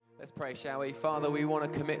Let's pray, shall we? Father, we want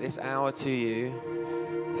to commit this hour to you.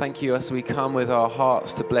 Thank you as we come with our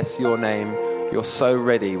hearts to bless your name. You're so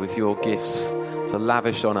ready with your gifts to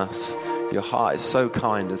lavish on us. Your heart is so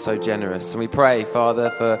kind and so generous. And we pray,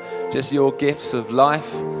 Father, for just your gifts of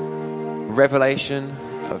life, revelation,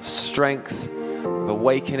 of strength, of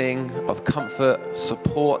awakening, of comfort, of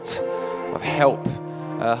support, of help.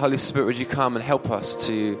 Holy Spirit, would you come and help us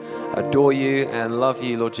to adore you and love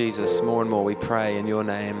you, Lord Jesus, more and more, we pray in your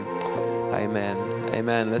name. Amen.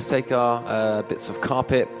 Amen. Let's take our bits of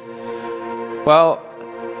carpet. Well,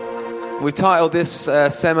 we've titled this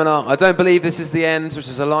seminar, I Don't Believe This Is the End, which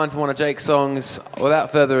is a line from one of Jake's songs.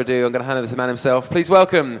 Without further ado, I'm going to hand over to the man himself. Please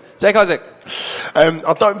welcome Jake Isaac.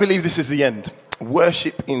 I don't believe this is the end.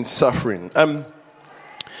 Worship in suffering. I'm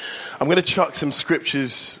going to chuck some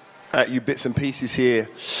scriptures at you, bits and pieces here.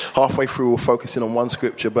 Halfway through, we'll focus in on one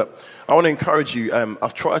scripture, but I want to encourage you.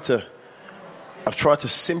 I've tried to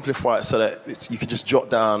simplify it so that you can just jot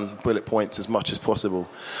down bullet points as much as possible.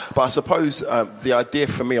 But I suppose the idea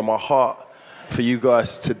for me and my heart for you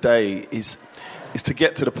guys today is to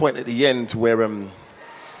get to the point at the end where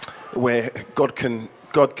God can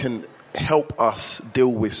help us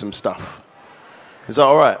deal with some stuff. Is that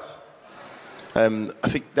all right? I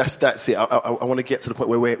think that's it. I want to get to the point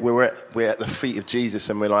where we're at the feet of Jesus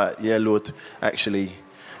and we're like, yeah, Lord, actually,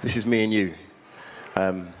 this is me and you.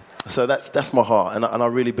 So that's my heart, and I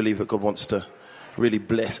really believe that God wants to really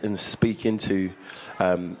bless and speak into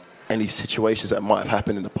any situations that might have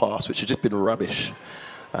happened in the past, which have just been rubbish,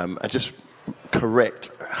 and just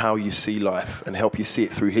correct how you see life and help you see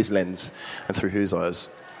it through His lens and through His eyes.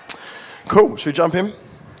 Cool. Should we jump in?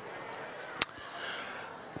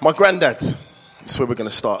 My granddad. That's where we're going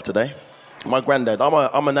to start today. My granddad, I'm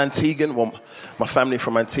an Antiguan. Well, my family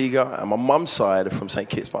from Antigua, and my mum's side are from St.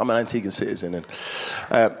 Kitts, but I'm an Antiguan citizen.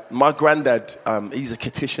 And my granddad, he's a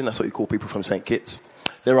Kittitian. That's what you call people from St. Kitts.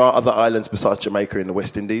 There are other islands besides Jamaica in the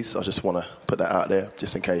West Indies. I just want to put that out there,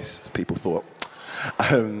 just in case people thought.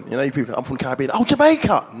 You people, I'm from the Caribbean. Oh,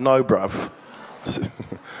 Jamaica! No, bruv.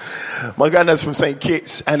 My granddad's from St.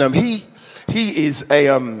 Kitts, and he is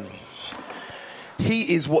a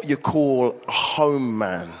he is what you call a home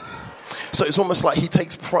man. So it's almost like he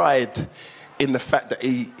takes pride in the fact that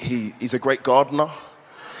he's a great gardener.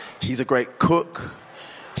 He's a great cook.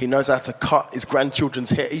 He knows how to cut his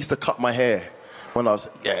grandchildren's hair. He used to cut my hair when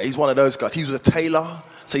he's one of those guys. He was a tailor,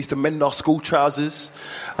 so he used to mend our school trousers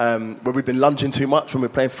where we've been lunging too much when we're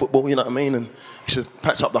playing football, you know what I mean? And he should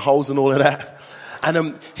patch up the holes and all of that.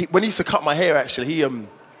 And when he used to cut my hair, actually,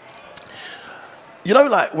 you know,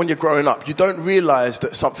 like when you're growing up, you don't realise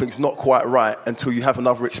that something's not quite right until you have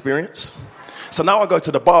another experience. So now I go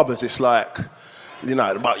to the barbers, it's like, you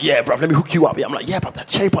know, yeah, bruv, let me hook you up. Yeah, I'm like, yeah, bruv, that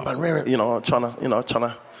shape up and rear it. You know, I'm trying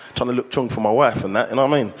to look strong for my wife and that, you know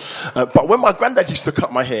what I mean? But when my granddad used to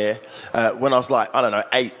cut my hair, when I was like, I don't know,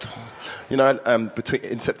 8, you know,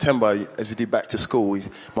 in September, as we did back to school,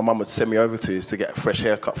 my mum would send me over to his to get a fresh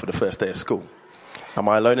haircut for the first day of school. Am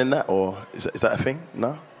I alone in that, or is that a thing?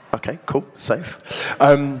 No? Okay, cool, safe.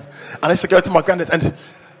 And I used to go to my granddad's, and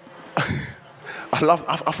I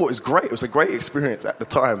thought it was great. It was a great experience at the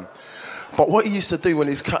time. But what he used to do when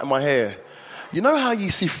he's cutting my hair, you know how you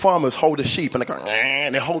see farmers hold a sheep and they go,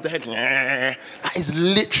 and they hold their head, that is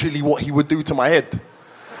literally what he would do to my head.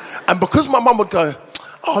 And because my mum would go,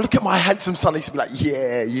 oh, look at my handsome son, he used to be like,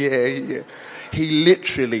 yeah. He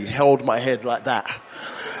literally held my head like that.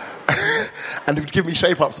 And he would give me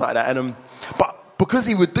shape-ups like that. And but because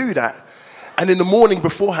he would do that, and in the morning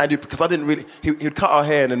beforehand, because I didn't really, he'd cut our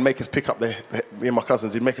hair and then make us pick up me and my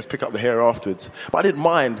cousins, he'd make us pick up the hair afterwards. But I didn't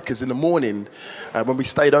mind, because in the morning, when we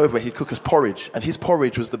stayed over, he'd cook us porridge, and his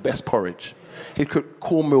porridge was the best porridge. He'd cook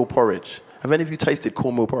cornmeal porridge. Have any of you tasted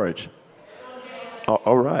cornmeal porridge? Oh,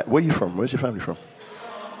 all right. Where are you from? Where's your family from?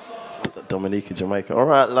 Dominica, Jamaica. All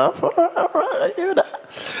right, love. All right. I hear that.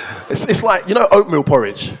 It's like, you know, oatmeal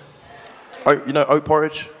porridge. You know oat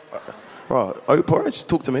porridge? Right, oat porridge?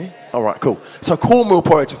 Talk to me. All right, cool. So cornmeal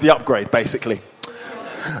porridge is the upgrade, basically.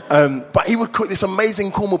 But he would cook this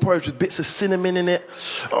amazing cornmeal porridge with bits of cinnamon in it.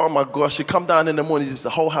 Oh my gosh, you come down in the morning, just the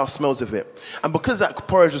whole house smells of it. And because that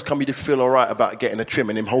porridge was coming, you did feel all right about getting a trim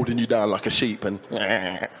and him holding you down like a sheep. And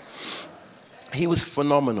he was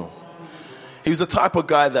phenomenal. He was the type of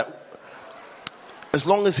guy that, as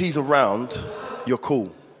long as he's around, you're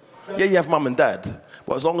cool. Yeah, you have mum and dad,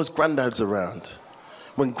 but as long as granddad's around,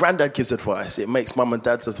 when granddad gives advice, it makes mum and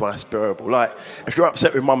dad's advice bearable. Like, if you're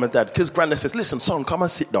upset with mum and dad, because granddad says, listen, son, come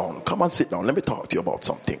and sit down. Let me talk to you about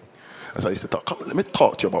something. And so he said, let me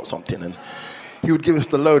talk to you about something. And he would give us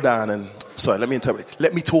the lowdown and, sorry, let me interpret.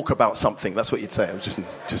 Let me talk about something. That's what he'd say,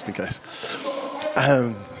 just in case.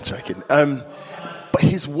 Joking. But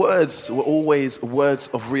his words were always words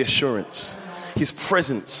of reassurance. His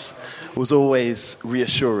presence was always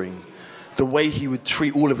reassuring. The way he would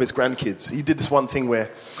treat all of his grandkids. He did this one thing where,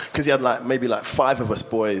 because he had maybe 5 of us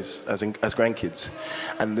boys as grandkids.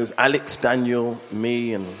 And there's Alex, Daniel,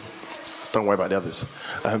 me, and don't worry about the others.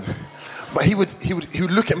 But he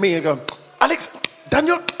would look at me and go, Alex,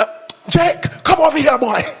 Daniel, Jake, come over here,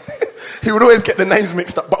 boy. He would always get the names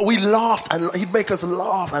mixed up. But we laughed, and he'd make us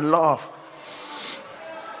laugh and laugh.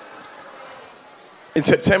 In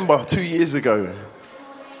September, 2 years ago,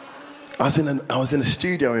 I was in a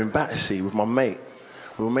studio in Battersea with my mate.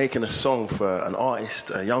 We were making a song for an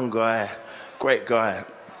artist, a young guy, great guy.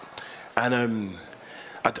 And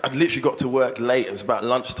I'd literally got to work late. It was about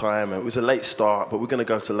lunchtime. It was a late start, but we're going to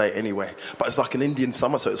go to late anyway. But it's like an Indian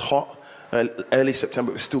summer, so it's hot. Early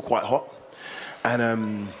September, it was still quite hot.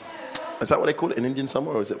 And is that what they call it, an Indian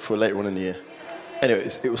summer, or is it for later on in the year? Anyway,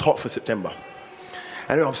 it was hot for September.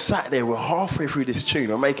 And I'm sat there, we're halfway through this tune.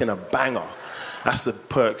 We're making a banger. That's the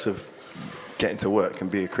perks of getting to work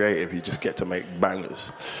and being creative. You just get to make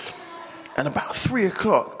bangers. And about 3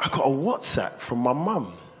 o'clock, I got a WhatsApp from my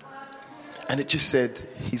mum. And it just said,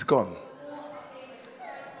 he's gone.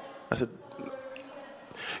 I said,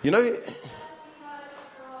 you know,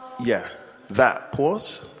 yeah, that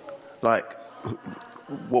pause. Like,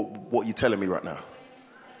 what are you telling me right now?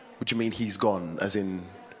 What do you mean he's gone? As in,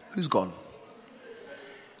 who's gone?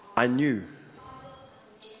 I knew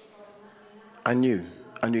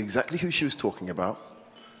exactly who she was talking about.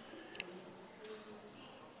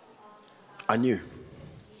 I knew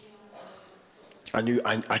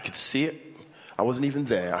I could see it. I wasn't even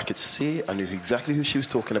there. I could see it. I knew exactly who she was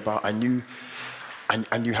talking about. I knew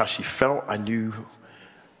how she felt. I knew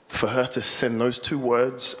for her to send those 2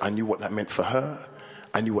 words, I knew what that meant for her.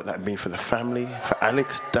 I knew what that meant for the family, for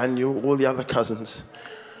Alex, Daniel, all the other cousins.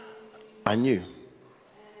 I knew.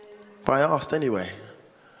 But I asked anyway.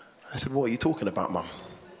 I said, what are you talking about, Mum?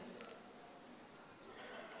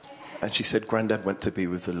 And she said, Granddad went to be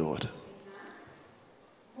with the Lord.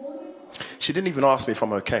 She didn't even ask me if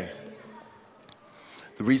I'm okay.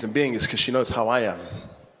 The reason being is because she knows how I am.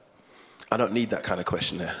 I don't need that kind of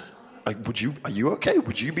question there. Are you okay?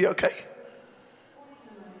 Would you be okay?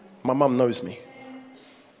 My mum knows me.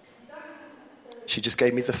 She just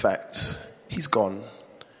gave me the facts. He's gone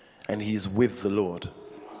and he is with the Lord.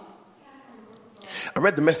 I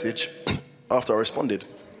read the message after I responded.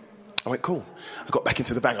 I went, cool. I got back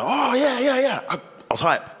into the banger. Oh, yeah. I was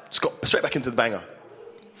hype. Just got straight back into the banger.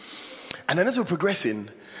 And then as we were progressing,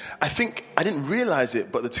 I think I didn't realize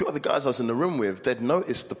it, but the 2 other guys I was in the room with, they'd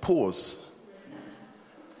noticed the pause.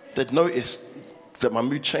 They'd noticed that my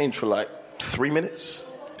mood changed for 3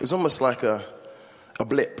 minutes. It was almost like a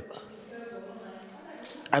blip.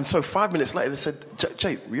 And so 5 minutes later, they said,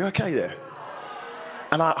 Jake, were you okay there?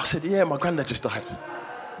 And I said, yeah, my granddad just died.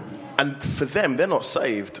 And for them, they're not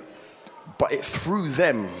saved, but it threw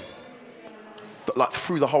them,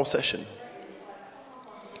 through the whole session.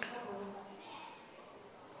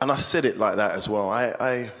 And I said it like that as well.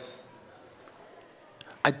 I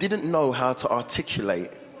didn't know how to articulate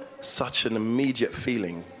such an immediate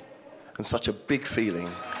feeling and such a big feeling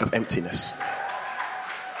of emptiness.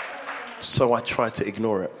 So I tried to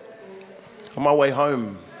ignore it. On my way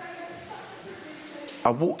home, I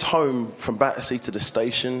walked home from Battersea to the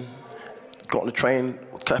station, got on the train,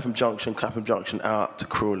 Clapham Junction, out to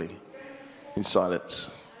Crawley in silence.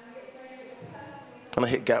 And I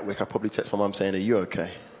hit Gatwick. I probably text my mum saying, are you okay?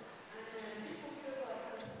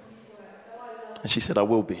 And she said, I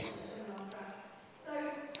will be.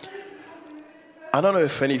 I don't know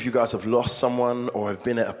if any of you guys have lost someone or have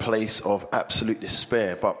been at a place of absolute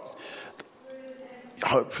despair, but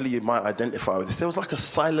hopefully you might identify with this. There was like a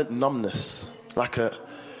silent numbness,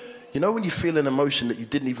 when you feel an emotion that you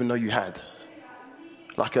didn't even know you had,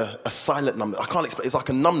 like a silent numbness. I can't explain. It's like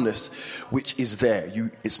a numbness which is there.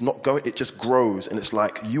 It's not going. It just grows, and it's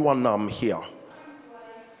like you are numb here.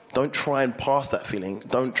 Don't try and pass that feeling.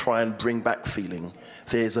 Don't try and bring back feeling.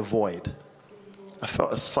 There's a void. I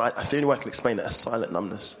felt that's the only way I can explain it, a silent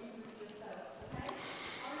numbness.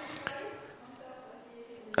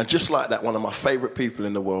 And just like that, one of my favorite people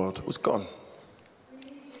in the world was gone.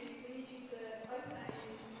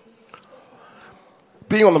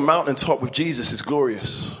 Being on the mountaintop with Jesus is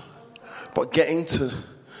glorious, but getting through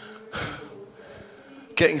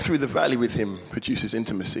the valley with him produces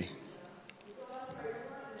intimacy.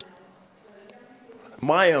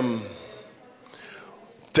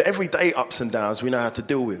 The everyday ups and downs we know how to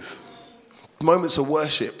deal with. Moments of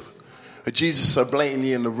worship where Jesus is so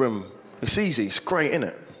blatantly in the room. It's easy, it's great, isn't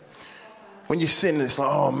it? When you sin and it's like,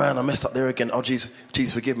 oh man, I messed up there again. Oh, Jesus,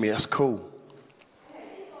 forgive me. That's cool.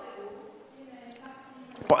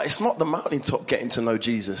 But it's not the mountaintop getting to know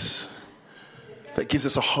Jesus that gives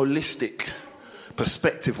us a holistic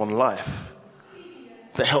perspective on life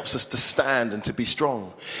that helps us to stand and to be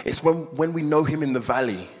strong. It's when we know him in the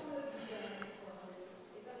valley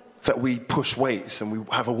that we push weights and we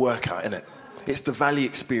have a workout in it. It's the valley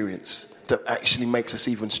experience that actually makes us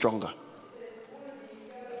even stronger.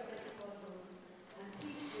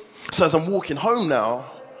 So as I'm walking home now,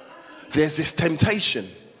 there's this temptation.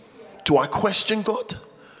 Do I question God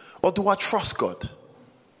or do I trust God?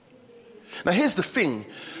 Now here's the thing.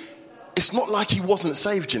 It's not like he wasn't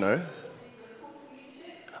saved, you know.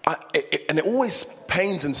 And it always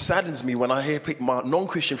pains and saddens me when I hear my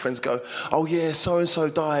non-Christian friends go, oh yeah, so-and-so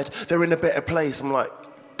died. They're in a better place. I'm like,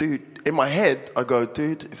 dude, in my head, I go,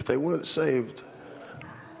 dude, if they weren't saved,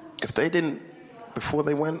 if they didn't, before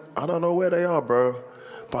they went, I don't know where they are, bro.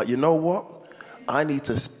 But you know what? I need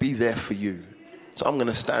to be there for you. So I'm going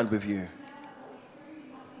to stand with you.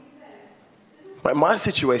 But in my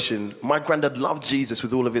situation, my granddad loved Jesus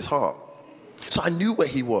with all of his heart. So I knew where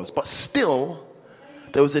he was. But still,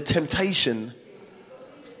 there was a temptation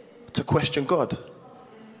to question God.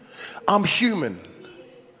 I'm human.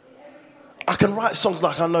 I can write songs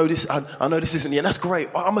like I know this isn't the end. That's great.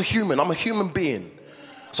 I'm a human being.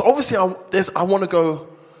 So obviously I want to go,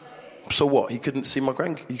 so what? He couldn't see his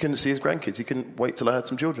grandkids. He couldn't wait till I had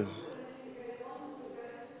some children.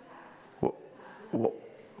 What?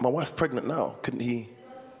 My wife's pregnant now. Couldn't he?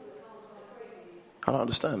 I don't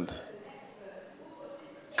understand.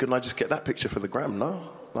 Couldn't I just get that picture for the gram? No?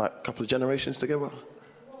 Like a couple of generations together?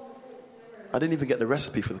 I didn't even get the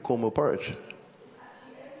recipe for the cornmeal porridge.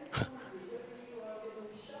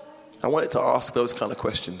 I wanted to ask those kind of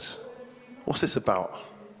questions. What's this about?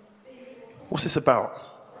 What's this about?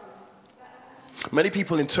 Many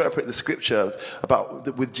people interpret the scripture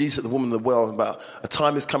about with Jesus, the woman of the well, about a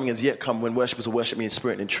time is coming as yet come when worshippers will worship me in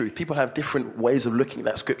spirit and in truth. People have different ways of looking at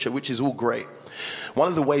that scripture, which is all great. One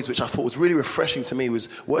of the ways which I thought was really refreshing to me was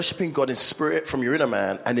worshiping God in spirit from your inner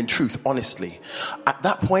man and in truth, honestly. At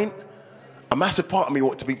that point, a massive part of me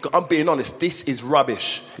wanted to be, I'm being honest, this is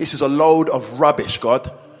rubbish. This is a load of rubbish,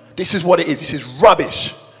 God. This is what it is. This is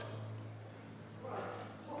rubbish.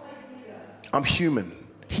 I'm human.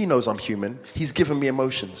 He knows I'm human. He's given me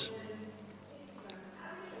emotions.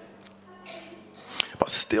 But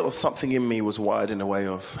still something in me was wired in a way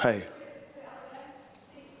of, hey,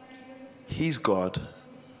 he's God,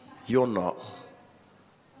 you're not.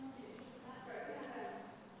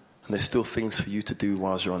 And there's still things for you to do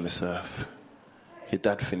whilst you're on this earth.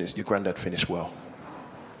 Your granddad finished well.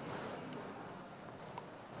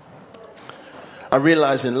 I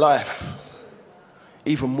realize in life,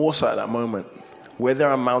 even more so at that moment, where there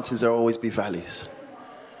are mountains, there will always be valleys.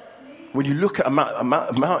 When you look at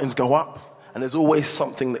mountains go up, and there's always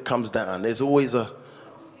something that comes down. There's always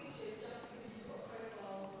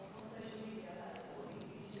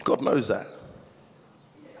God knows that.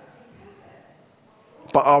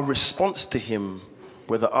 But our response to him,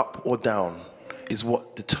 whether up or down, is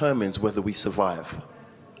what determines whether we survive.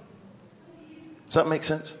 Does that make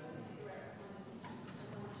sense?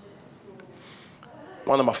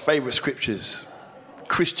 One of my favorite scriptures,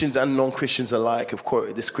 Christians and non-Christians alike have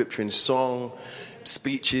quoted this scripture in song,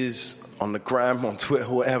 speeches, on the gram, on Twitter,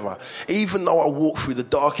 whatever. Even though I walk through the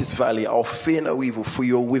darkest valley, I'll fear no evil, for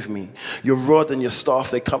you're with me. Your rod and your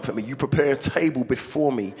staff, they comfort me. You prepare a table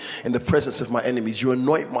before me in the presence of my enemies. You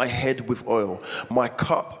anoint my head with oil. My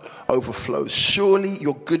cup overflows. Surely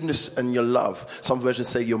your goodness and your love, some versions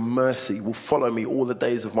say your mercy, will follow me all the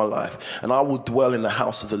days of my life, and I will dwell in the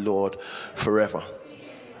house of the Lord forever.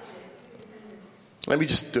 Let me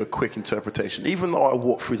just do a quick interpretation. Even though I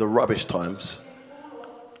walk through the rubbish times,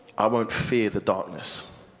 I won't fear the darkness,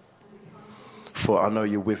 for I know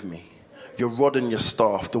you're with me. Your rod and your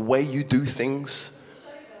staff, the way you do things,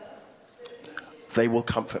 they will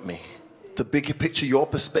comfort me. The bigger picture, your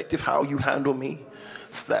perspective, how you handle me,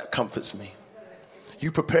 that comforts me.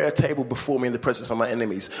 You prepare a table before me in the presence of my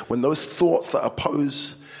enemies. When those thoughts that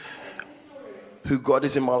oppose who God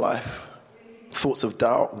is in my life, thoughts of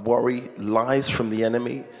doubt, worry, lies from the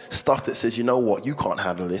enemy, stuff that says, you know what, you can't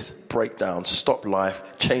handle this, break down, stop life,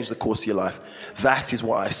 change the course of your life. That is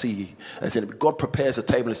what I see as enemy. God prepares a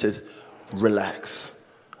table and says, relax,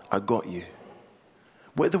 I got you.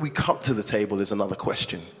 Whether we come to the table is another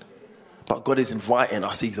question. But God is inviting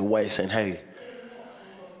us either way, saying, hey,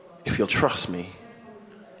 if you'll trust me,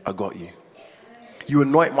 I got you. You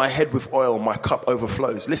anoint my head with oil, my cup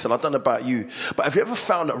overflows. Listen, I don't know about you, but have you ever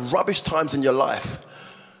found that rubbish times in your life,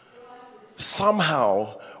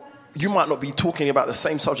 somehow you might not be talking about the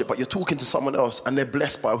same subject, but you're talking to someone else and they're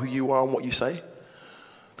blessed by who you are and what you say.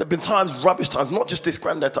 There have been times, rubbish times, not just this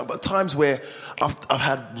granddad time, but times where I've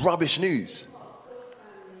had rubbish news.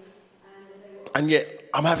 And yet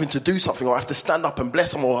I'm having to do something, or I have to stand up and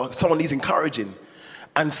bless someone, or someone needs encouraging.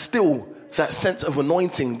 And still, that sense of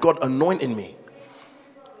anointing, God anointing me.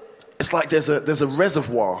 It's like there's a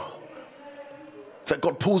reservoir that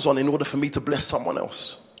God pulls on in order for me to bless someone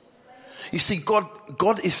else. You see,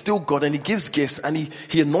 God is still God, and he gives gifts, and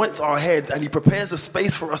he anoints our head, and he prepares a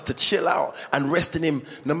space for us to chill out and rest in him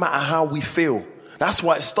no matter how we feel. That's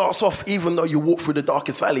why it starts off, even though you walk through the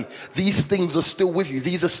darkest valley, these things are still with you.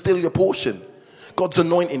 These are still your portion. God's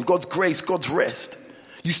anointing, God's grace, God's rest.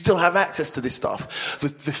 You still have access to this stuff. The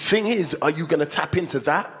thing is, are you going to tap into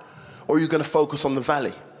that, or are you going to focus on the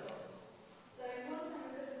valley?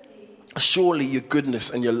 Surely your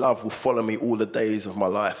goodness and your love will follow me all the days of my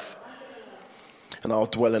life, and I'll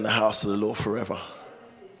dwell in the house of the Lord forever.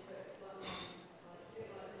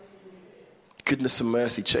 Goodness and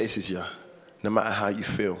mercy chases you, no matter how you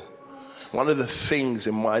feel. One of the things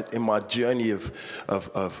in my journey of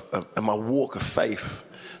my walk of faith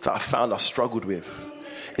that I found I struggled with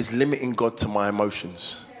is limiting God to my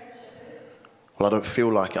emotions. Well, I don't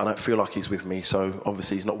feel like he's with me, so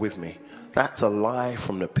obviously he's not with me. That's a lie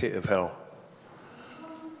from the pit of hell.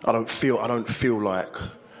 I don't feel like.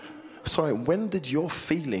 Sorry, when did your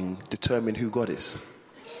feeling determine who God is?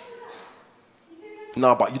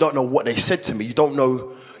 No, but you don't know what they said to me. You don't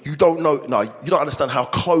understand how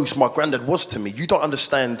close my granddad was to me. You don't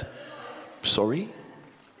understand. Sorry?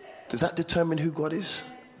 Does that determine who God is?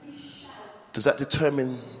 Does that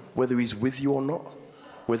determine whether he's with you or not?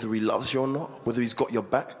 Whether he loves you or not? Whether he's got your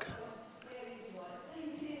back?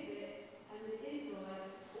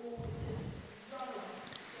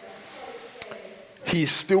 He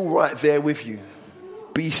is still right there with you.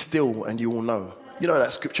 Be still and you will know. You know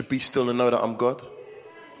that scripture, be still and know that I'm God?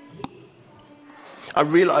 I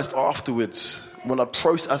realized afterwards,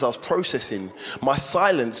 as I was processing, my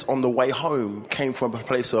silence on the way home came from a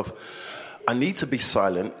place of, I need to be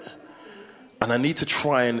silent, and I need to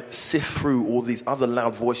try and sift through all these other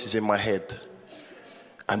loud voices in my head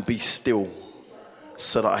and be still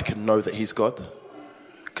so that I can know that he's God.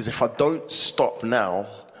 Because if I don't stop now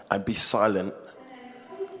and be silent,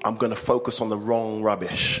 I'm going to focus on the wrong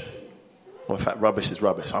rubbish. Well, in fact, rubbish is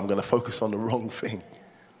rubbish. I'm going to focus on the wrong thing.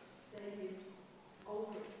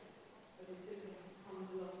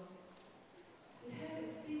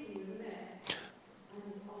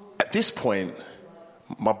 At this point,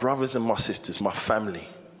 my brothers and my sisters, my family,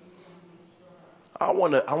 I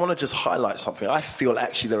want to just highlight something. I feel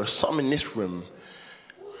actually there are some in this room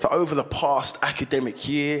that over the past academic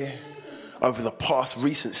year, over the past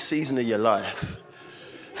recent season of your life,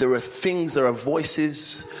 there are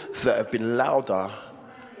voices that have been louder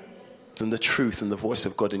than the truth and the voice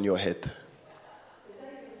of God in your head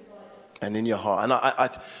and in your heart. And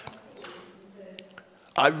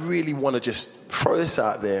I really want to just throw this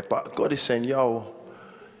out there, but God is saying,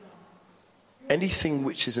 anything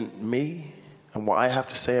which isn't me and what I have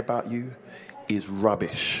to say about you is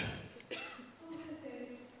rubbish.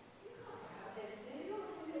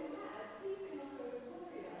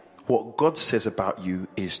 What God says about you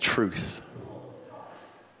is truth.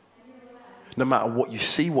 No matter what you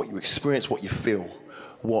see, what you experience, what you feel,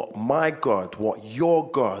 what my God, what your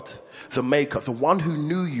God, the maker, the one who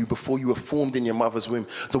knew you before you were formed in your mother's womb,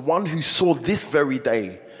 the one who saw this very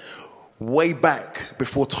day way back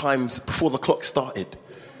before the clock started.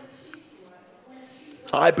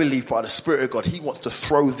 I believe by the Spirit of God, he wants to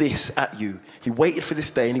throw this at you. He waited for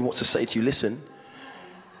this day and he wants to say to you, listen,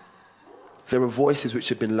 there are voices which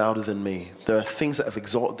have been louder than me. There are things that have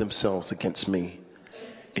exalted themselves against me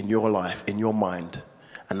in your life, in your mind,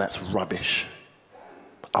 and that's rubbish.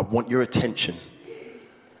 I want your attention.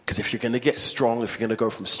 Because if you're going to get strong, if you're going to go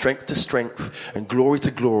from strength to strength and glory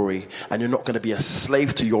to glory, and you're not going to be a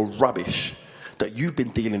slave to your rubbish that you've been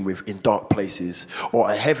dealing with in dark places, or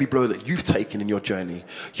a heavy blow that you've taken in your journey,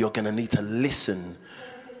 you're going to need to listen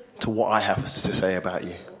to what I have to say about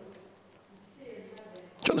you.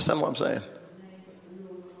 Do you understand what I'm saying?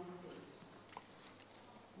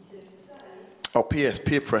 Oh, P.S.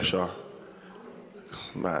 peer pressure.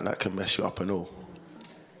 Man, that can mess you up and all.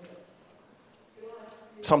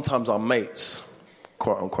 Sometimes our mates,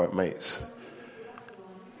 quote unquote mates,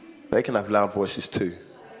 they can have loud voices too.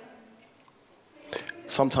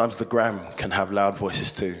 Sometimes the gram can have loud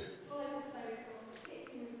voices too.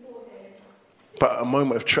 But at a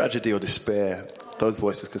moment of tragedy or despair, those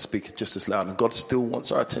voices can speak just as loud, and God still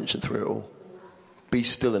wants our attention through it all. Be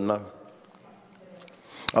still and know.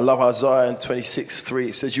 I love Isaiah 26:3.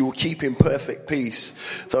 It says, you will keep in perfect peace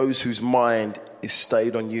those whose mind is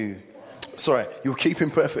stayed on you. Sorry, you'll keep in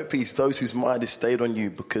perfect peace those whose mind is stayed on you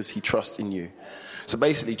because he trusts in you. So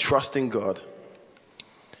basically, trust in God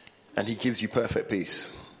and he gives you perfect peace.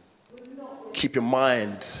 Keep your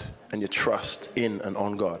mind and your trust in and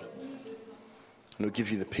on God, and he'll give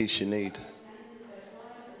you the peace you need.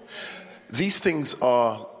 These things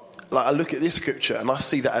are, like, I look at this scripture and I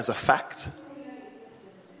see that as a fact.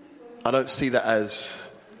 I don't see that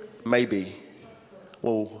as maybe,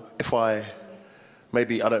 well,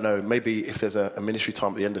 maybe if there's a ministry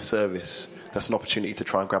time at the end of service, that's an opportunity to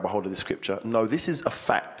try and grab a hold of the scripture. No, this is a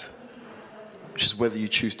fact, which is whether you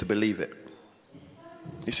choose to believe it.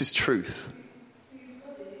 This is truth.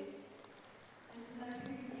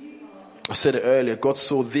 I said it earlier, God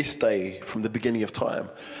saw this day from the beginning of time.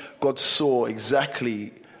 God saw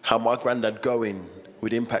exactly how my granddad going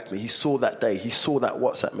would impact me. He saw that day. He saw that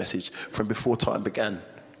WhatsApp message from before time began.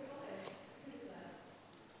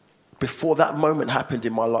 Before that moment happened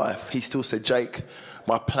in my life, he still said, Jake,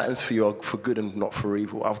 my plans for you are for good and not for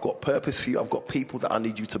evil. I've got purpose for you. I've got people that I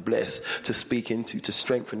need you to bless, to speak into, to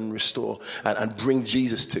strengthen and restore, and bring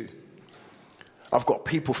Jesus to. I've got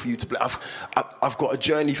people for you to bless. I've got a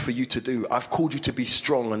journey for you to do. I've called you to be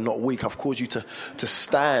strong and not weak. I've called you to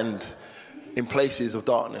stand in places of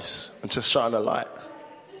darkness and to shine a light.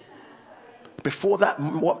 Before that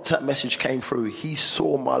WhatsApp message came through, he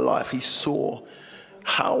saw my life. He saw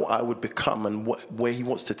how I would become and where he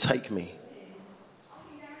wants to take me.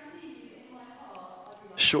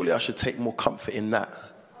 Surely I should take more comfort in that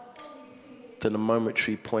than a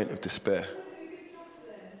momentary point of despair.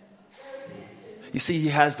 You see, he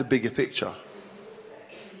has the bigger picture.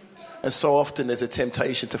 And so often there's a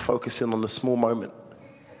temptation to focus in on the small moment.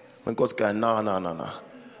 When God's going, no.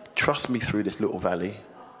 Trust me through this little valley,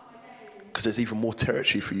 because there's even more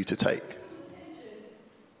territory for you to take.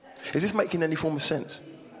 Is this making any form of sense?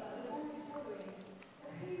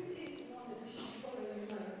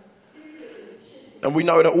 And we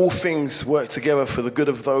know that all things work together for the good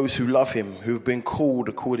of those who love him, who have been called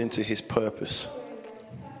according to his purpose.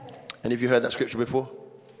 Any of you heard that scripture before?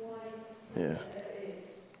 Yeah.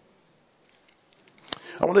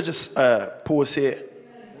 I want to just pause here.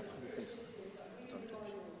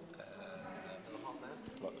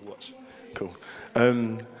 Cool.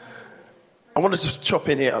 I want to just chop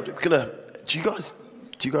in here. I'm gonna. Do you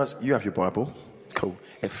guys? You have your Bible? Cool.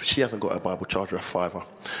 If she hasn't got a Bible, charge her a $5.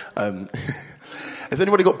 Has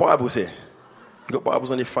anybody got Bibles here? You got Bibles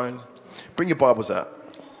on your phone? Bring your Bibles out.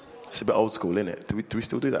 It's a bit old school, isn't it? Do we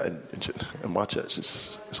still do that in my church?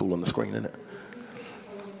 It's all on the screen, isn't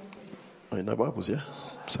it? No Bibles, yeah?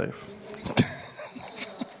 Safe.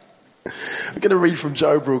 We're going to read from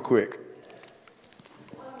Job real quick.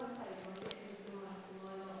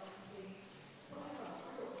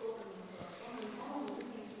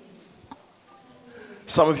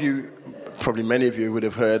 Some of you, probably many of you, would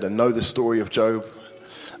have heard and know the story of Job,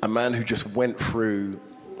 a man who just went through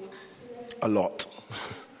a lot.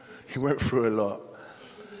 He went through a lot.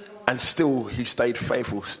 And still he stayed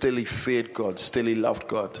faithful. Still he feared God. Still he loved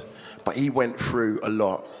God. But he went through a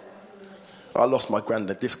lot. I lost my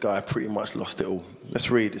granddad. This guy pretty much lost it all. Let's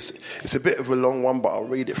read. It's a bit of a long one, but I'll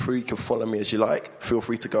read it through. You can follow me as you like. Feel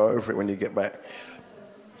free to go over it when you get back.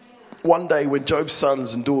 One day when Job's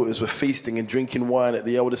sons and daughters were feasting and drinking wine at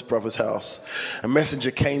the eldest brother's house, a messenger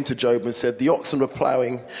came to Job and said, the oxen were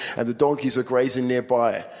ploughing and the donkeys were grazing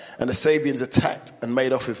nearby, and the Sabeans attacked and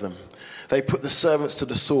made off with them. They put the servants to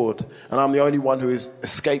the sword, and I'm the only one who has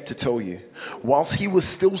escaped to tell you. Whilst he was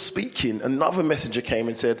still speaking, another messenger came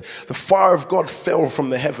and said, the fire of God fell from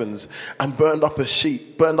the heavens and burned up the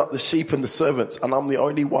sheep and the servants, and I'm the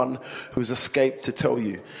only one who has escaped to tell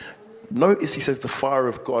you. Notice he says the fire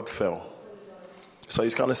of God fell. So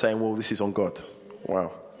he's kind of saying, well, this is on God.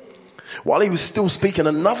 Wow. While he was still speaking,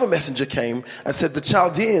 another messenger came and said, the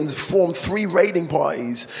Chaldeans formed 3 raiding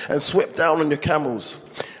parties and swept down on your camels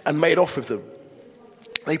and made off with them.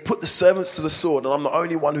 They put the servants to the sword, and I'm the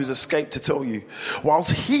only one who's escaped to tell you.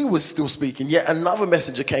 Whilst he was still speaking, yet another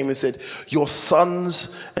messenger came and said, your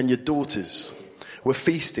sons and your daughters were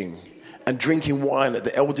feasting and drinking wine at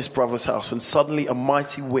the eldest brother's house, when suddenly a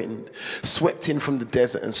mighty wind swept in from the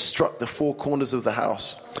desert and struck the 4 corners of the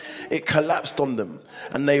house. It collapsed on them,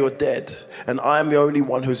 and they were dead, and I am the only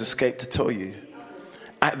one who has escaped to tell you.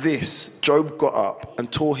 At this, Job got up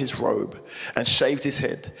and tore his robe and shaved his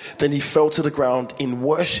head. Then he fell to the ground in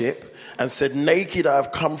worship and said, naked I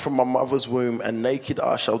have come from my mother's womb, and naked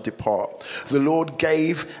I shall depart. The Lord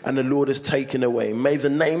gave and the Lord has taken away. May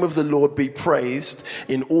the name of the Lord be praised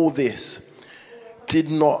in all this.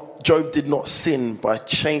 Job did not sin by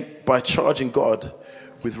charging God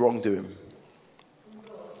with wrongdoing.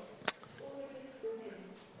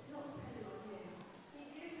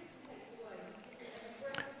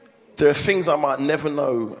 There are things I might never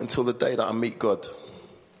know until the day that I meet God.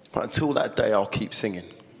 But until that day, I'll keep singing.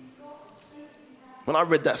 When I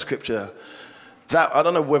read that scripture, I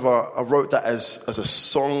don't know whether I wrote that as a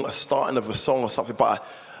song, a starting of a song or something, but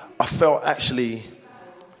I felt actually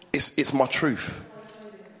it's my truth.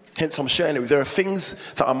 Hence I'm sharing it. There are things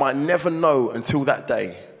that I might never know until that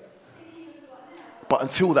day. But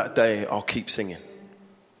until that day, I'll keep singing.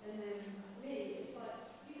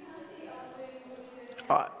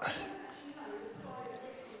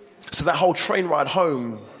 So that whole train ride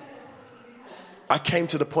home, I came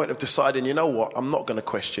to the point of deciding, you know what, I'm not going to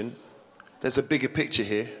question. There's a bigger picture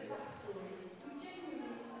here.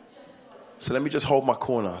 So let me just hold my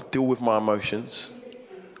corner, deal with my emotions,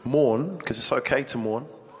 mourn, because it's okay to mourn,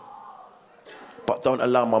 but don't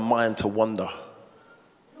allow my mind to wander.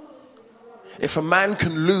 If a man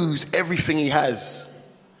can lose everything he has,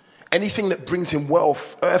 anything that brings him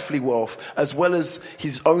wealth, earthly wealth, as well as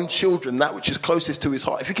his own children, that which is closest to his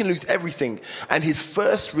heart, if he can lose everything, and his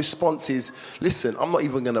first response is, listen, I'm not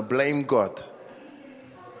even going to blame God.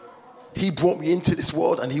 He brought me into this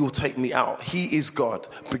world and he will take me out. He is God.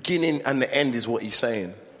 Beginning and the end is what he's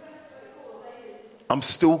saying. I'm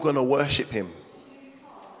still going to worship him.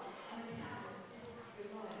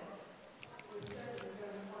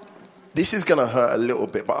 This is going to hurt a little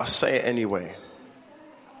bit, but I'll say it anyway.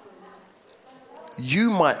 You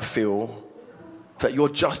might feel that you're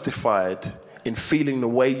justified in feeling the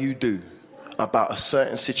way you do about a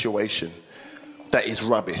certain situation that is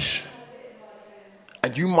rubbish.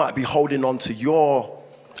 And you might be holding on to your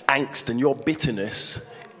angst and your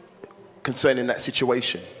bitterness concerning that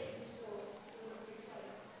situation.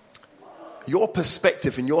 Your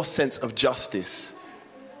perspective and your sense of justice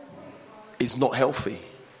is not healthy.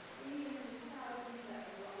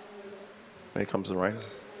 Here comes the rain.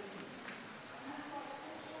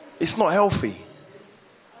 It's not healthy.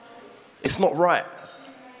 It's not right.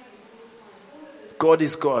 God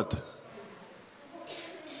is God.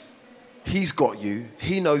 He's got you.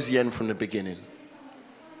 He knows the end from the beginning.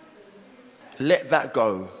 Let that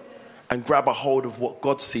go and grab a hold of what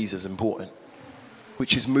God sees as important,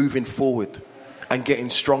 which is moving forward and getting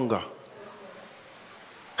stronger.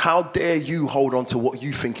 How dare you hold on to what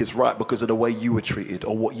you think is right because of the way you were treated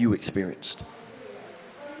or what you experienced?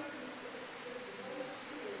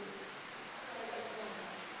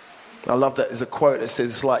 I love that there's a quote that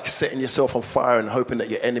says it's like setting yourself on fire and hoping that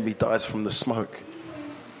your enemy dies from the smoke.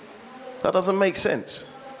 That doesn't make sense.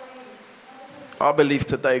 I believe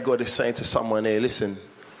today God is saying to someone here, listen,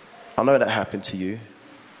 I know that happened to you.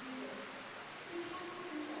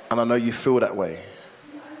 And I know you feel that way.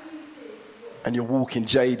 And you're walking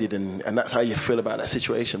jaded and that's how you feel about that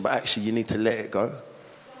situation. But actually you need to let it go.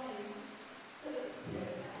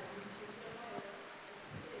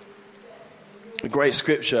 A great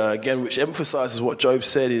scripture, again, which emphasizes what Job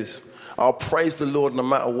said is, I'll praise the Lord no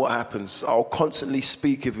matter what happens. I'll constantly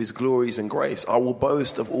speak of his glories and grace. I will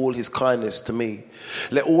boast of all his kindness to me.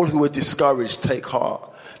 Let all who are discouraged take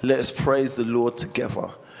heart. Let us praise the Lord together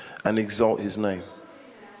and exalt his name.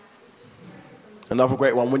 Another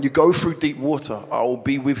great one. When you go through deep water, I will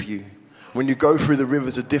be with you. When you go through the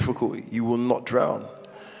rivers of difficulty, you will not drown.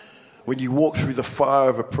 When you walk through the fire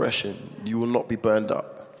of oppression, you will not be burned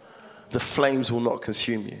up. The flames will not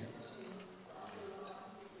consume you.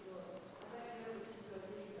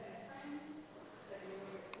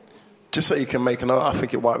 Just so you can make a note, I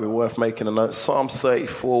think it might be worth making a note. Psalms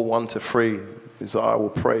 34, 1-3 is that I will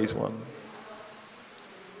praise one.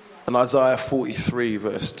 And Isaiah 43,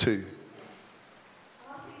 verse 2.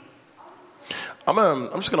 I'm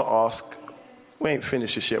just going to ask, we ain't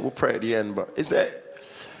finished this yet, we'll pray at the end, but is there,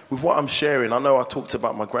 with what I'm sharing, I know I talked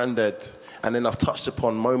about my granddad, and then I've touched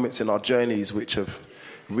upon moments in our journeys which have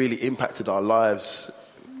really impacted our lives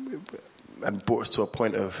and brought us to a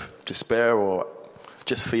point of despair or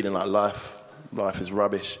just feeling like life is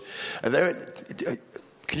rubbish. Can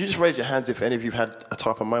you just raise your hands if any of you had a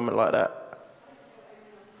type of moment like that?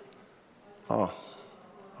 Oh,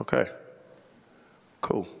 okay.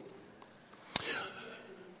 Cool.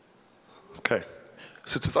 Okay.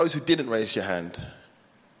 So to those who didn't raise your hand,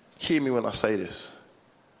 hear me when I say this.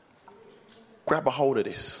 Grab a hold of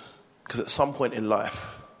this, because at some point in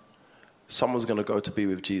life, someone's going to go to be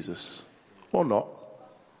with Jesus. Or not.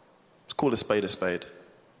 Let's call a spade.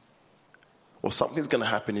 Or something's going to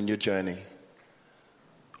happen in your journey.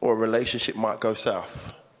 Or a relationship might go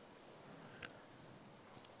south.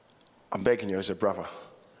 I'm begging you as a brother,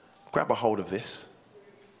 grab a hold of this.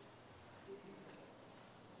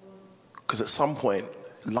 Because at some point,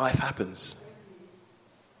 life happens.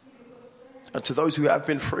 And to those who have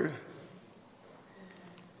been through,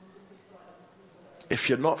 if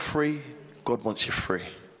you're not free, God wants you free.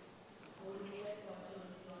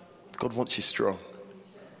 God wants you strong.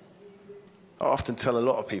 I often tell a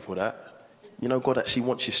lot of people that, God actually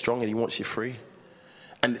wants you strong and he wants you free.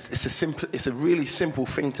 And it's a really simple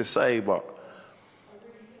thing to say, but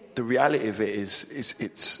the reality of it is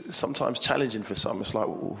it's sometimes challenging for some. It's like,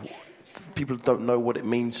 people don't know what it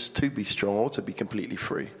means to be strong or to be completely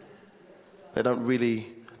free. They don't really,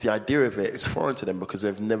 the idea of it is foreign to them because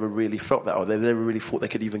they've never really felt that, or they've never really thought they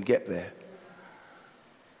could even get there.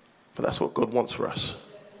 But that's what God wants for us.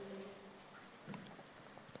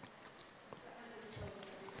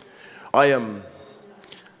 I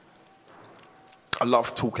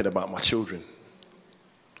love talking about my children.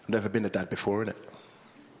 I've never been a dad before, innit?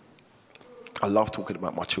 I love talking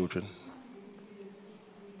about my children.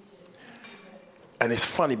 And it's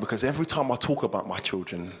funny because every time I talk about my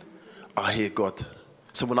children, I hear God.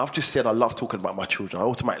 So when I've just said I love talking about my children, I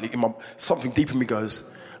automatically, something deep in me goes,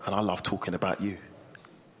 and I love talking about you.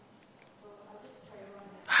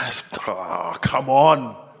 Come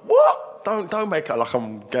on. What? Don't make it like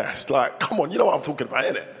I'm gassed. Like, come on, you know what I'm talking about,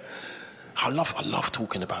 innit? I love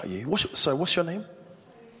talking about you. What's your name?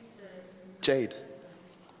 Jade.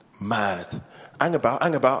 Mad. Hang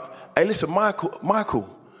about. Hey, listen, Michael,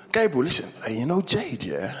 Gabriel, listen. Hey, you know Jade,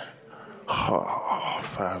 yeah? Oh,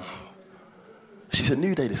 fam. She's a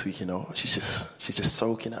new day this week, She's just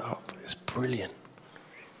soaking it up. It's brilliant.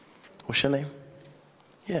 What's your name?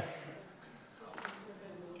 Yeah.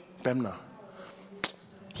 Bemna.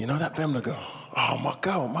 You know that Bemna girl? Oh, my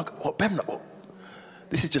girl. What, Bemna? What?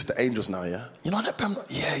 This is just the angels now, yeah? You know that Bemna?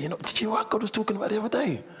 Yeah, did you know what God was talking about the other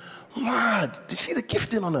day? Mad. Did you see the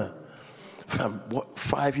gifting on her? Fam,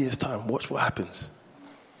 5 years' time, watch what happens.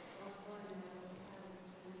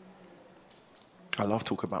 I love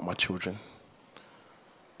talking about my children.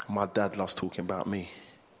 My dad loves talking about me.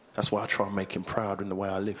 That's why I try and make him proud in the way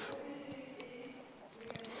I live.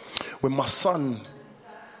 When my son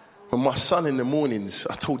in the mornings,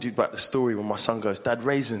 I told you about the story when my son goes, Dad,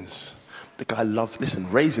 raisins. The guy loves,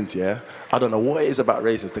 raisins, yeah? I don't know what it is about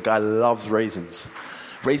raisins. The guy loves raisins.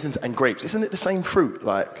 Raisins and grapes. Isn't it the same fruit?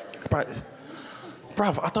 Like, bruv,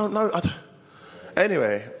 I don't know.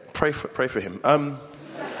 Anyway, pray for him.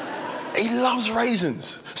 He loves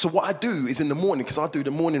raisins. So what I do is in the morning, because I do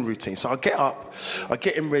the morning routine. So I get up, I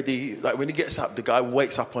get him ready. Like when he gets up, the guy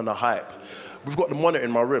wakes up on the hype. We've got the monitor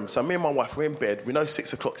in my room. So me and my wife, we're in bed. We know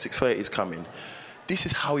 6 o'clock, 6:30 is coming. This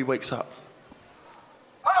is how he wakes up.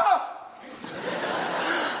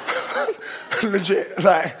 Legit,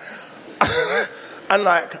 like, and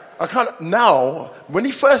like, I kind of, now, when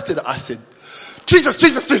he first did it, I said, Jesus.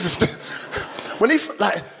 When he,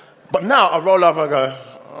 like, but now I roll over and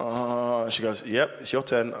go, she goes, yep, it's your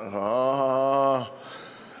turn.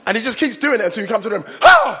 And he just keeps doing it until you come to the room.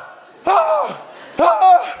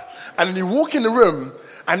 And then you walk in the room,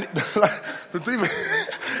 and like, the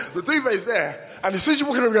duvet's there. And as soon as you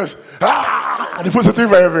walk in the room, he goes, and he puts the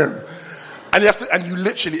duvet over him. And you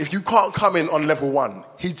literally, if you can't come in on level 1,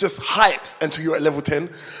 he just hypes until you're at level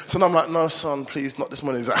 10. So now I'm like, no, son, please, not this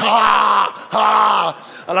morning. He's like, And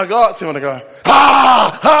I go up to him and I go,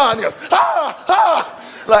 And he goes,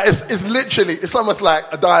 Like, it's literally, it's almost like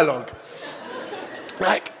a dialogue.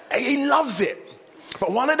 Like, he loves it.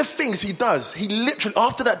 But one of the things he does, he literally,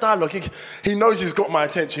 after that dialogue, he knows he's got my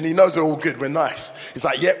attention. He knows we're all good, we're nice. He's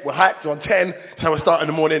like, yep, we're hyped, we're on 10. That's how we start in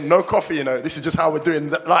the morning. No coffee, this is just how we're doing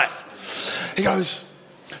life. He goes,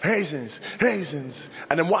 raisins.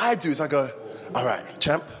 And then what I do is I go, all right,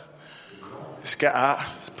 champ, let's get out,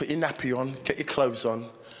 let's put your nappy on, get your clothes on,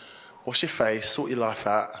 wash your face, sort your life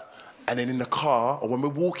out. And then in the car, or when we're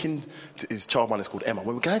walking, his child mine is called Emma.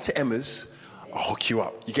 When we're going to Emma's, I'll hook you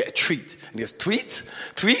up. You get a treat. And he goes, tweet.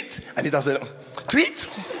 And he does it, tweet.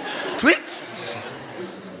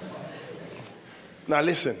 Now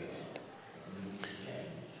listen,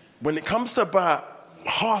 when it comes to about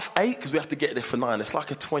 8:30, because we have to get there for 9, it's like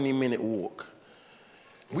a 20-minute walk.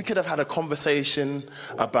 We could have had a conversation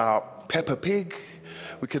about Peppa Pig.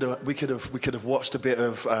 We could have watched a bit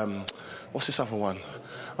of what's this other one?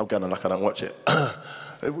 I'm going on like I don't watch it.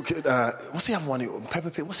 What's the other one? Peppa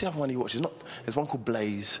Pig. What's the other one he watches? There's one called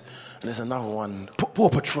Blaze, and there's another one. Paw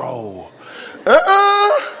Patrol.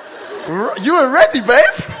 You were ready,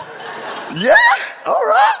 babe? Yeah. All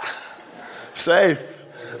right. Safe.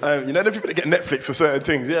 The people that get Netflix for certain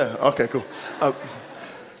things. Yeah. Okay. Cool.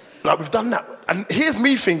 Like we've done that, And here's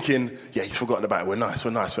me thinking, yeah, he's forgotten about it. We're nice.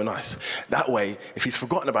 That way, if he's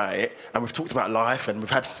forgotten about it, and we've talked about life, and we've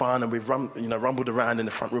had fun, and we've rumbled around in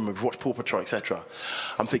the front room, and we've watched Paw Patrol, etc.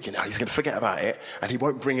 I'm thinking, he's going to forget about it, and he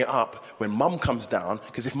won't bring it up when Mum comes down,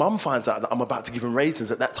 because if Mum finds out that I'm about to give him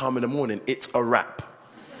raisins at that time in the morning, it's a wrap.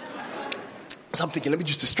 So I'm thinking, let me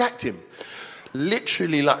just distract him.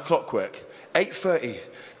 Literally like clockwork, 8:30,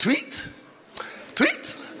 tweet.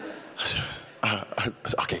 I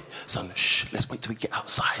said, okay, son, shh, let's wait till we get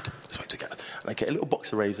outside. And I get a little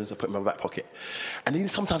box of raisins, I put in my back pocket. And he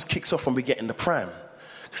sometimes kicks off when we get in the pram,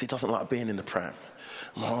 because he doesn't like being in the pram.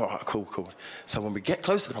 I'm like, all right, cool. So when we get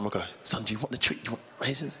close to the pram, I go, son, do you want the treat? Do you want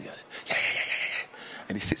raisins? He goes, yeah.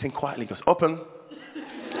 And he sits in quietly, goes, open.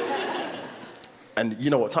 And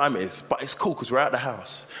you know what time it is, but it's cool because we're out of the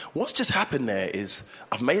house. What's just happened there is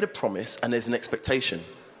I've made a promise and there's an expectation.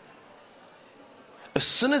 As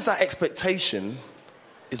soon as that expectation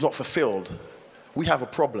is not fulfilled, we have a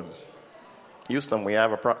problem. Houston, we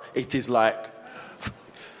have a problem. It is like,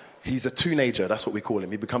 he's a teenager, that's what we call him.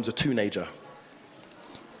 He becomes a teenager.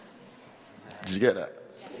 Did you get that?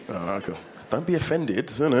 Oh, okay. Don't be offended,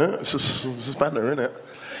 isn't it? It's just banter, isn't it?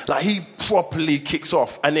 Like, he properly kicks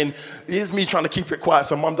off. And then here's me trying to keep it quiet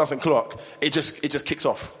so Mum doesn't clock. It just kicks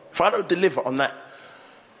off. If I don't deliver on that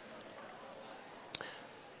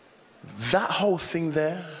whole thing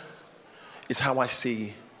there is how I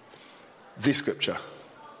see this scripture.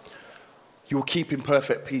 You will keep in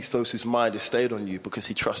perfect peace those whose mind is stayed on you because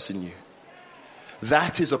he trusts in you.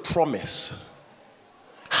 That is a promise.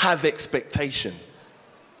 Have expectation.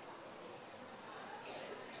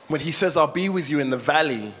 When he says, I'll be with you in the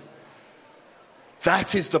valley,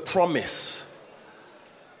 that is the promise.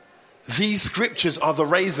 These scriptures are the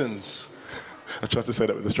raisins. I tried to say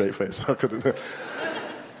that with a straight face. I couldn't.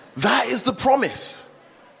 That is the promise.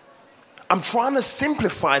 I'm trying to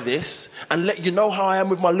simplify this and let you know how I am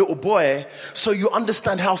with my little boy so you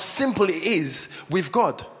understand how simple it is with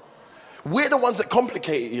God. We're the ones that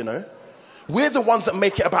complicate it, you know. We're the ones that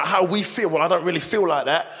make it about how we feel. Well, I don't really feel like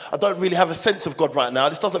that. I don't really have a sense of God right now.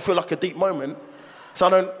 This doesn't feel like a deep moment. So I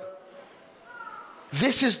don't.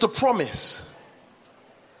 This is the promise.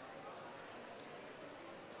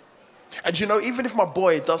 And you know, even if my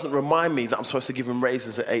boy doesn't remind me that I'm supposed to give him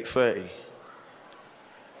raisins at 8:30,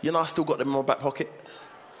 you know, I still got them in my back pocket.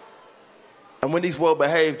 And when he's well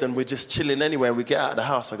behaved and we're just chilling anyway and we get out of the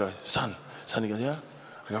house, I go, son, he goes, yeah?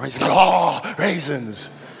 I go, raisins. Oh,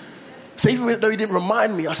 raisins. So even though he didn't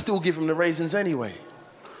remind me, I still give him the raisins anyway.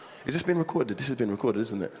 Is this being recorded? This has been recorded,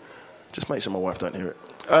 isn't it? Just make sure my wife don't hear it.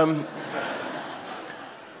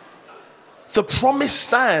 The promise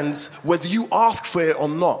stands whether you ask for it or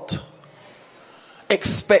not.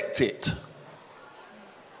 Expect it.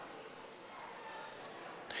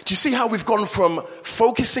 Do you see how we've gone from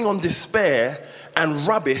focusing on despair and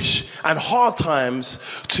rubbish and hard times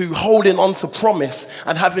to holding on to promise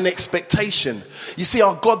and having expectation? You see,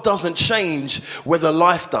 our God doesn't change whether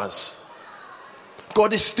life does.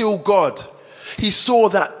 God is still God. He saw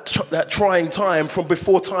that trying time from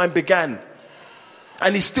before time began.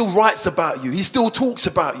 And he still writes about you. He still talks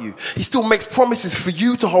about you. He still makes promises for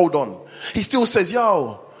you to hold on. He still says,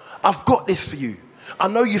 yo, I've got this for you. I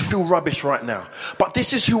know you feel rubbish right now, but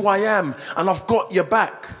this is who I am, and I've got your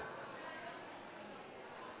back.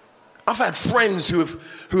 I've had friends who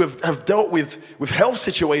have dealt with health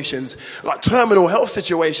situations, like terminal health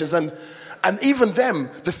situations, and even them,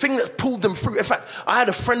 the thing that's pulled them through. In fact, I had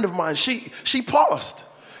a friend of mine, she passed.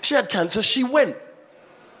 She had cancer, she went.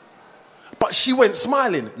 But she went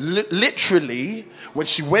smiling. Literally, when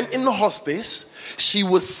she went in the hospice, she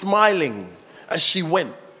was smiling as she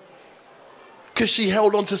went. Because she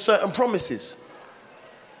held on to certain promises.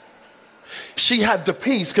 She had the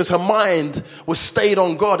peace because her mind was stayed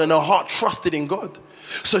on God and her heart trusted in God.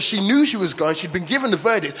 So she knew she was going. She'd been given the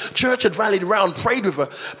verdict. Church had rallied around, prayed with her.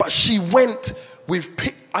 But she went with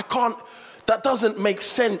that doesn't make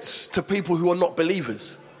sense to people who are not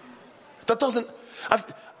believers. I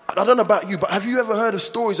don't know about you, but have you ever heard of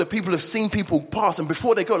stories of people have seen people pass and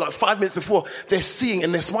before they go, like 5 minutes before, they're seeing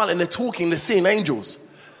and they're smiling, they're talking, they're seeing angels?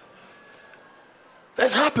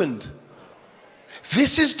 That's happened.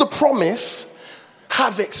 This is the promise.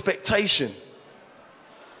 Have expectation.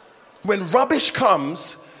 When rubbish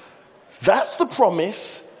comes, that's the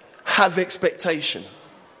promise. Have expectation.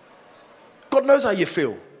 God knows how you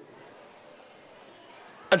feel.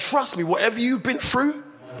 And trust me, whatever you've been through,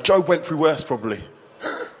 Job went through worse probably.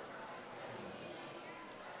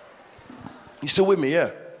 You still with me?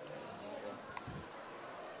 Yeah.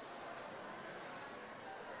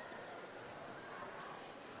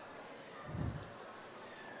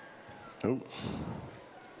 Oh.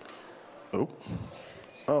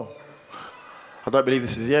 Oh. I don't believe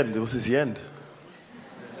this is the end. This is the end.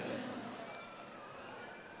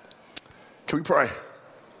 Can we pray?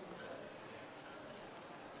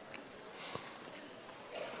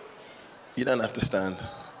 You don't have to stand.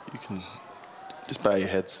 You can just bow your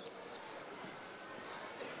heads.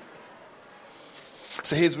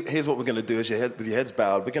 So here's what we're going to do with your heads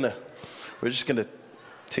bowed. We're just going to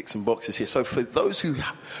tick some boxes here. So for those who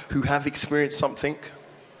have experienced something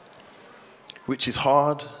which is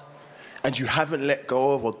hard, and you haven't let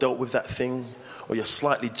go of or dealt with that thing, or you're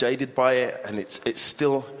slightly jaded by it, and it's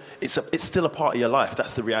still a part of your life.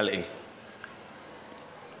 That's the reality.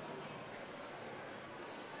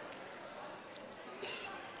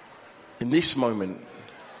 In this moment,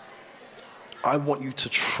 I want you to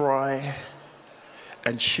try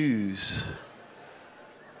and choose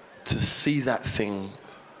to see that thing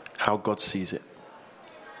how God sees it.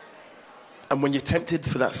 And when you're tempted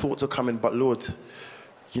for that thought to come in, but Lord,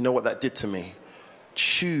 you know what that did to me?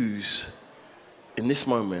 Choose in this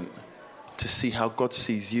moment to see how God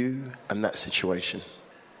sees you and that situation.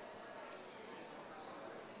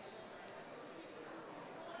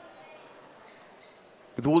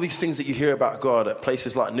 With all these things that you hear about God at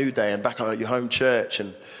places like New Day and back at your home church,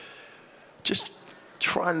 and just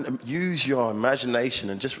try and use your imagination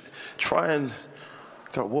and just try and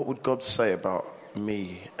go, what would God say about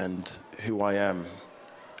me and who I am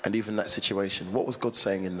and even that situation? What was God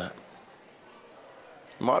saying in that?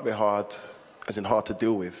 It might be hard, as in hard to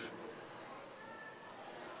deal with,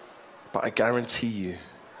 but I guarantee you,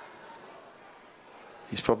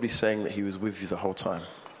 he's probably saying that he was with you the whole time.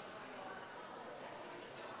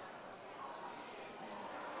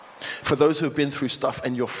 For those who have been through stuff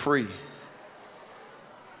and you're free,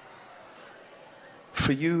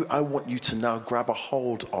 for you, I want you to now grab a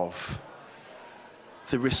hold of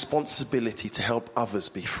the responsibility to help others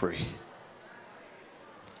be free.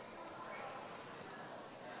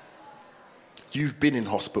 You've been in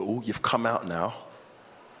hospital, you've come out now.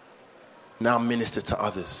 Now minister to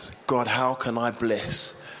others. God, how can I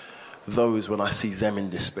bless those when I see them in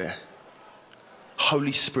despair?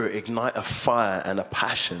 Holy Spirit, ignite a fire and a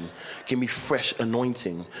passion. Give me fresh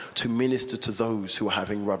anointing to minister to those who are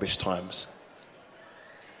having rubbish times.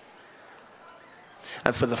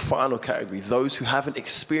 And for the final category, those who haven't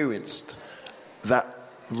experienced that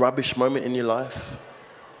rubbish moment in your life,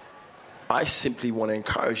 I simply want to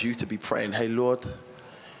encourage you to be praying, hey Lord,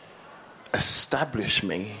 establish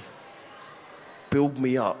me, build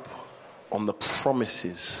me up on the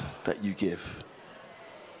promises that you give.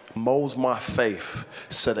 Mold my faith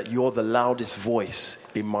so that you're the loudest voice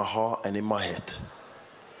in my heart and in my head.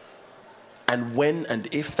 And when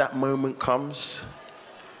and if that moment comes,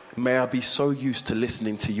 may I be so used to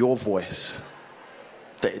listening to your voice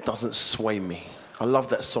that it doesn't sway me. I love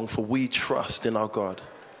that song, for we trust in our God.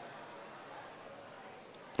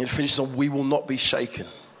 It finishes on, we will not be shaken.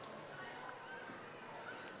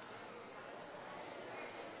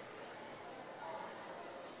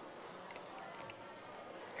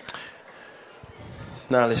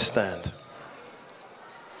 Now let's stand.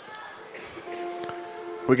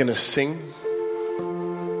 We're going to sing.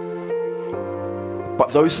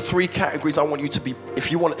 But those three categories, I want you to be,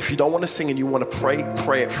 if you don't want to sing and you want to pray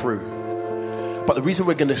it through. But the reason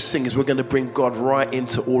we're going to sing is we're going to bring God right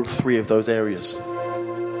into all three of those areas.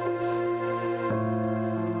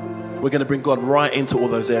 We're going to bring God right into all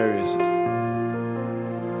those areas.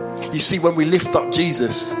 You see, when we lift up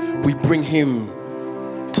Jesus, we bring him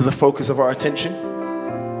to the focus of our attention.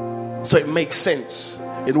 So it makes sense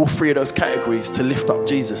in all three of those categories to lift up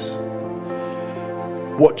Jesus.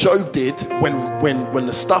 What Job did when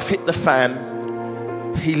the stuff hit the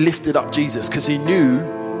fan, he lifted up Jesus because he knew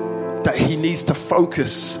that he needs to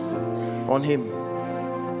focus on him.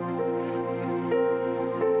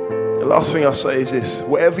 The last thing I'll say is this: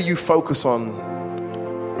 whatever you focus on,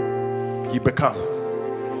 you become.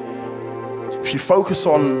 If you focus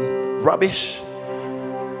on rubbish,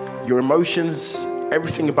 your emotions,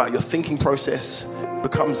 everything about your thinking process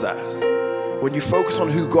becomes that. When you focus on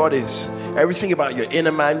who God is, everything about your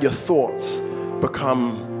inner man, your thoughts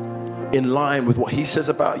become in line with what he says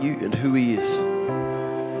about you and who he is.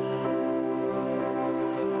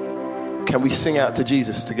 Can we sing out to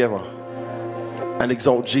Jesus together and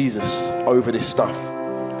exalt Jesus over this stuff?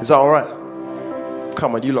 Is that all right?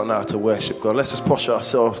 Come on, you lot know how to worship God. Let's just posture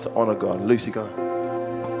ourselves to honor God. Lucy, go.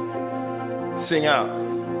 Sing out.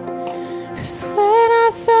 'Cause when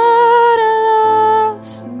I thought I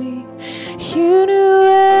lost me, you knew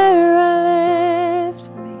where